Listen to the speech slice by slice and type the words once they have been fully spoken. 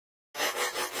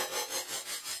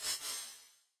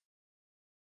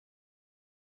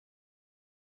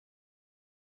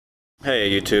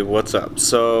Hey YouTube, what's up?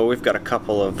 So we've got a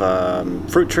couple of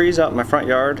fruit trees out in my front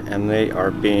yard, and they are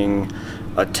being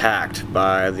attacked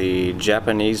by the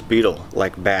Japanese beetle,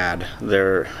 like bad.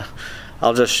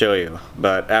 I'll just show you,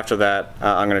 but after that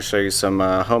I'm going to show you some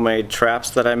homemade traps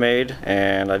that I made,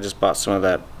 and I just bought some of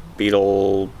that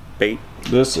beetle bait.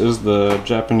 This is the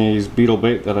Japanese beetle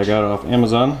bait that I got off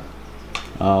Amazon.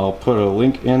 I'll put a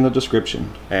link in the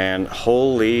description. And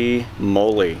holy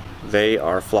moly, they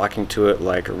are flocking to it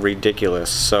like ridiculous.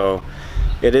 So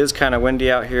it is kind of windy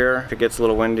out here. If it gets a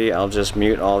little windy, I'll just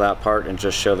mute all that part and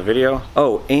just show the video.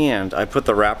 Oh, and I put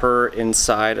the wrapper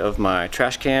inside of my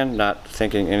trash can, not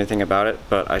thinking anything about it,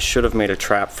 but I should have made a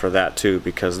trap for that too,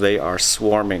 because they are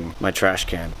swarming my trash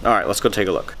can. All right, let's go take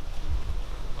a look.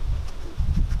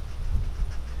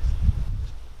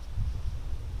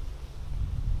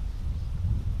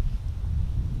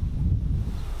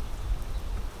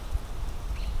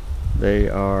 They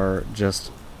are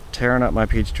just tearing up my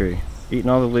peach tree, eating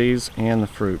all the leaves and the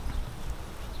fruit.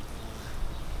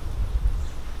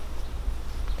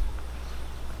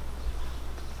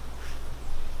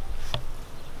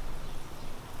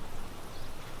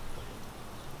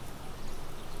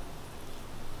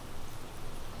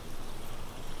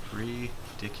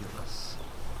 Ridiculous.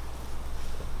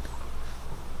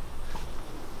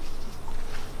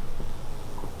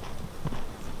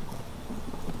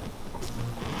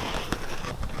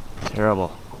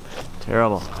 Terrible.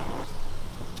 Terrible.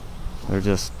 They're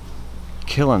just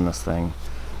killing this thing.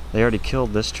 They already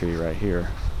killed this tree right here.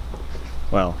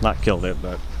 Well, not killed it,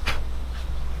 but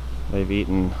they've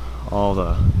eaten all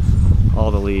the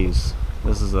leaves.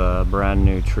 This is a brand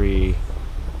new tree,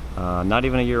 not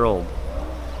even a year old.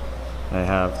 I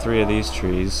have 3 of these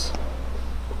trees,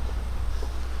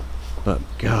 but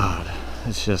God,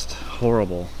 it's just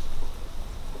horrible.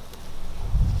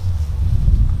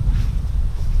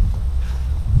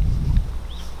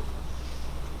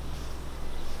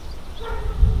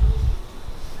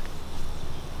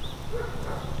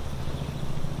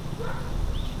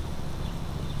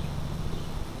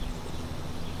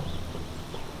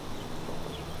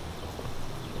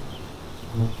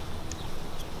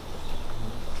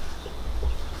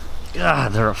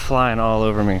 God, they're flying all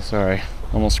over me, sorry.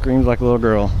 Almost screamed like a little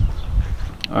girl.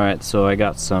 Alright, so I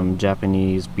got some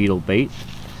Japanese beetle bait.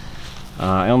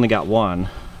 I only got one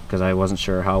because I wasn't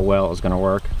sure how well it was going to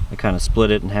work. I kind of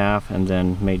split it in half and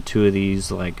then made 2 of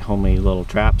these like homemade little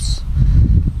traps.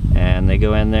 And they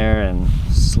go in there and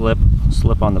slip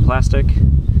on the plastic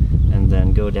and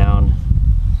then go down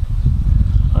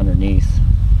underneath.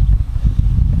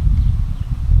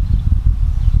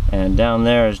 And down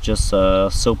there is just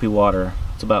soapy water.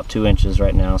 It's about 2 inches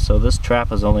right now. So this trap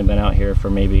has only been out here for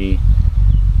maybe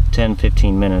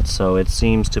 10-15 minutes, so it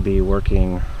seems to be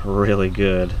working really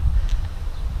good.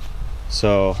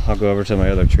 So I'll go over to my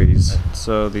other trees.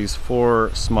 So these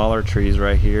 4 smaller trees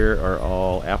right here are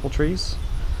all apple trees,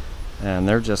 and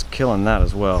they're just killing that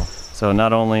as well. So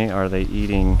not only are they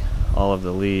eating all of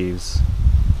the leaves,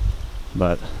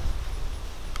 but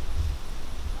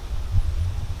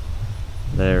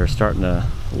they're starting to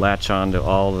latch on to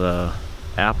all the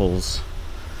apples.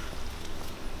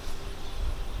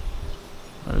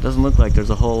 But it doesn't look like there's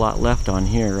a whole lot left on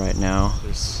here right now.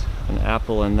 There's an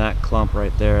apple in that clump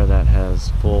right there that has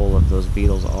full of those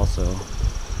beetles also.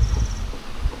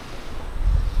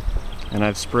 And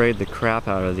I've sprayed the crap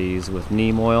out of these with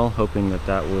neem oil, hoping that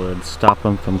that would stop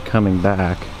them from coming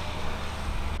back.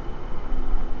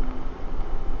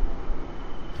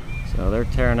 So they're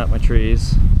tearing up my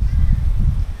trees.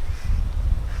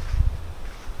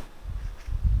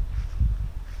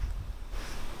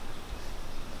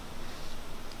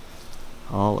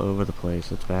 All over the place,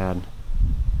 it's bad.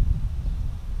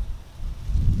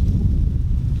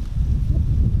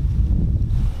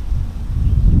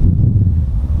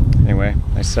 Anyway,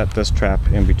 I set this trap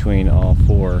in between all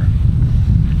 4,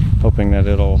 hoping that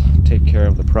it'll take care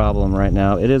of the problem right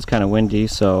now. It is kind of windy,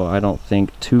 so I don't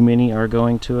think too many are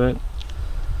going to it.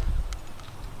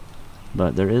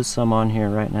 But there is some on here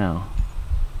right now.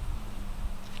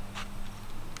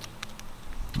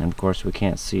 And of course we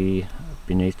can't see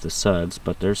beneath the suds,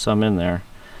 but there's some in there.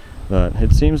 But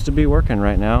it seems to be working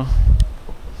right now.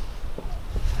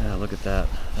 Yeah, look at that.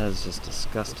 That is just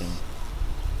disgusting.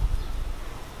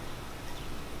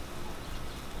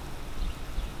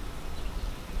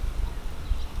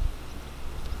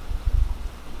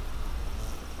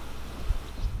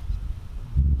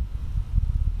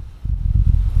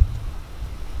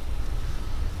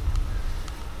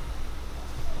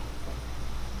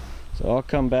 So I'll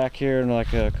come back here in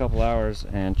like a couple hours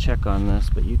and check on this,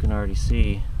 but you can already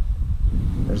see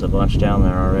there's a bunch down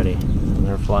there already. And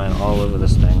they're flying all over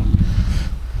this thing.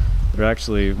 There's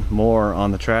actually more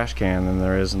on the trash can than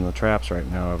there is in the traps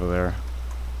right now over there.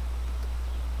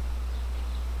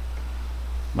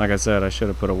 Like I said, I should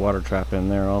have put a water trap in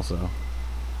there also.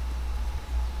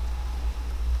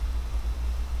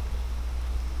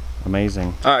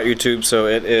 Amazing. Alright YouTube, so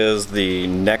it is the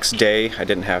next day. I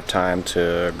didn't have time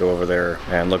to go over there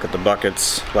and look at the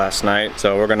buckets last night.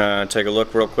 So we're gonna take a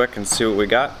look real quick and see what we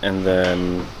got, and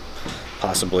then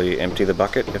possibly empty the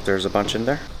bucket if there's a bunch in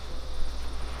there.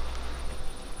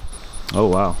 Oh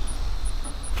wow.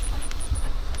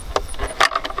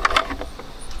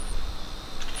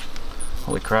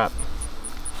 Holy crap.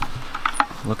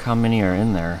 Look how many are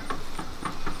in there.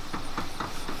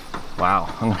 Wow,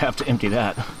 I'm gonna have to empty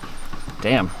that.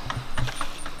 Damn.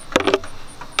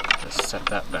 Just set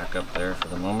that back up there for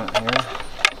the moment here.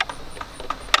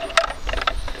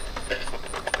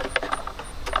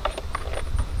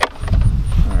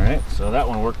 Alright, so that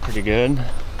one worked pretty good.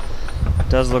 It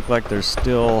does look like they're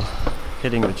still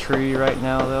hitting the tree right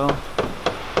now though.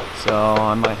 So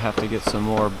I might have to get some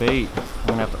more bait. I'm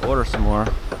gonna have to order some more.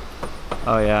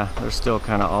 Oh yeah, they're still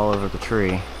kind of all over the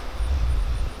tree.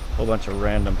 Whole bunch of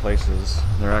random places.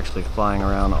 They're actually flying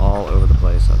around all over the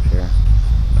place up here.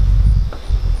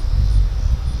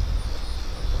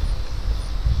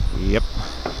 Yep.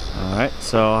 Alright,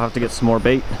 so I'll have to get some more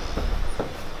bait.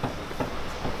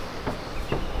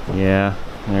 Yeah,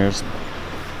 there's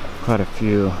quite a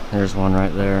few. There's one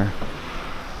right there.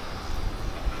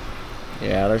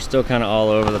 Yeah, they're still kind of all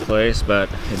over the place, but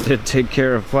it did take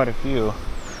care of quite a few.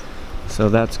 So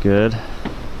that's good.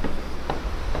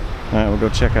 Alright, we'll go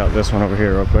check out this one over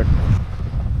here real quick.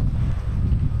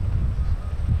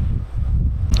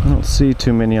 I don't see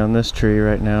too many on this tree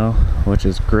right now, which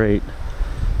is great.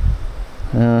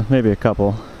 Maybe a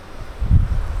couple.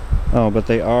 Oh, but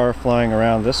they are flying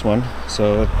around this one,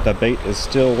 so the bait is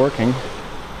still working.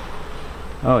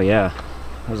 Oh yeah,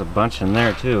 there's a bunch in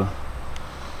there too.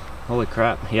 Holy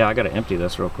crap. Yeah, I gotta empty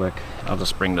this real quick. I'll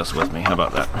just bring this with me. How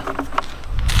about that?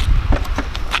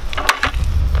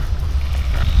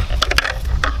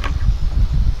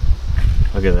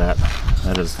 Look at that.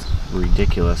 That is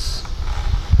ridiculous.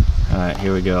 Alright,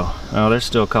 here we go. Oh, there's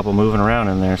still a couple moving around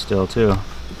in there still too.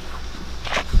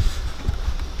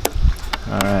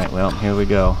 Alright, well, here we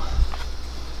go.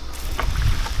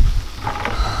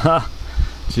 Ha!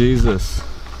 Jesus.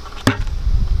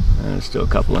 There's still a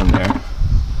couple in there.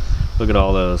 Look at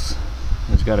all those.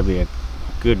 There's got to be a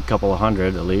good couple of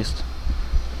hundred at least.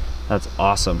 That's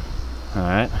awesome.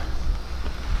 Alright.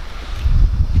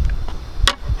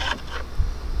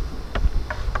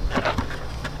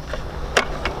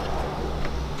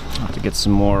 Get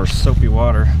some more soapy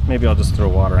water. Maybe I'll just throw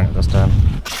water in it this time.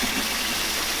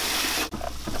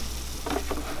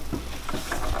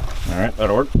 Alright,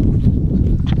 that'll work.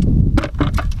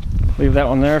 Leave that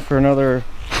one there for another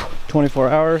 24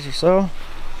 hours or so.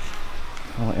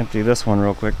 I'll empty this one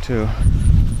real quick too.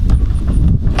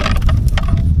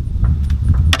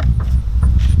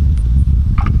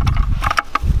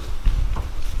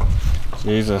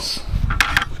 Jesus.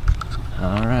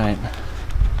 Alright.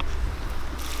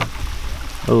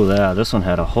 Oh yeah, this one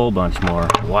had a whole bunch more.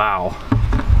 Wow.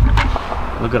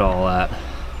 Look at all that.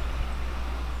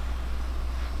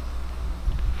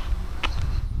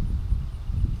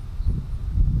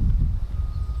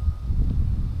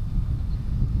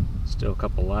 Still a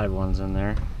couple live ones in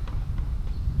there.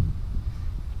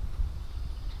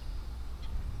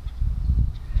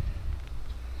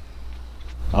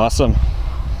 Awesome.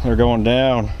 They're going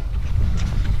down.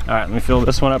 Alright, let me fill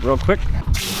this one up real quick.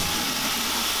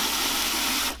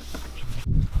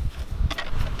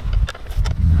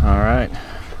 Alright,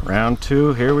 round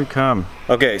two, here we come.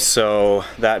 Okay, so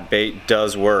that bait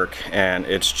does work, and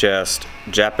it's just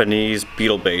Japanese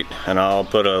beetle bait, and I'll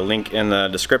put a link in the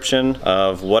description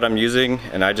of what I'm using,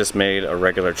 and I just made a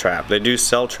regular trap. They do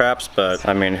sell traps, but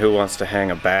I mean, who wants to hang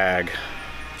a bag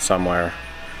somewhere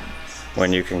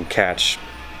when you can catch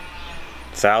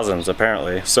thousands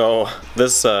apparently? So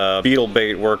this beetle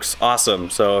bait works awesome.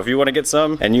 So if you want to get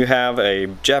some and you have a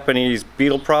Japanese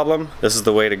beetle problem, this is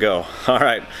the way to go. All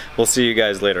right, we'll see you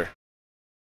guys later.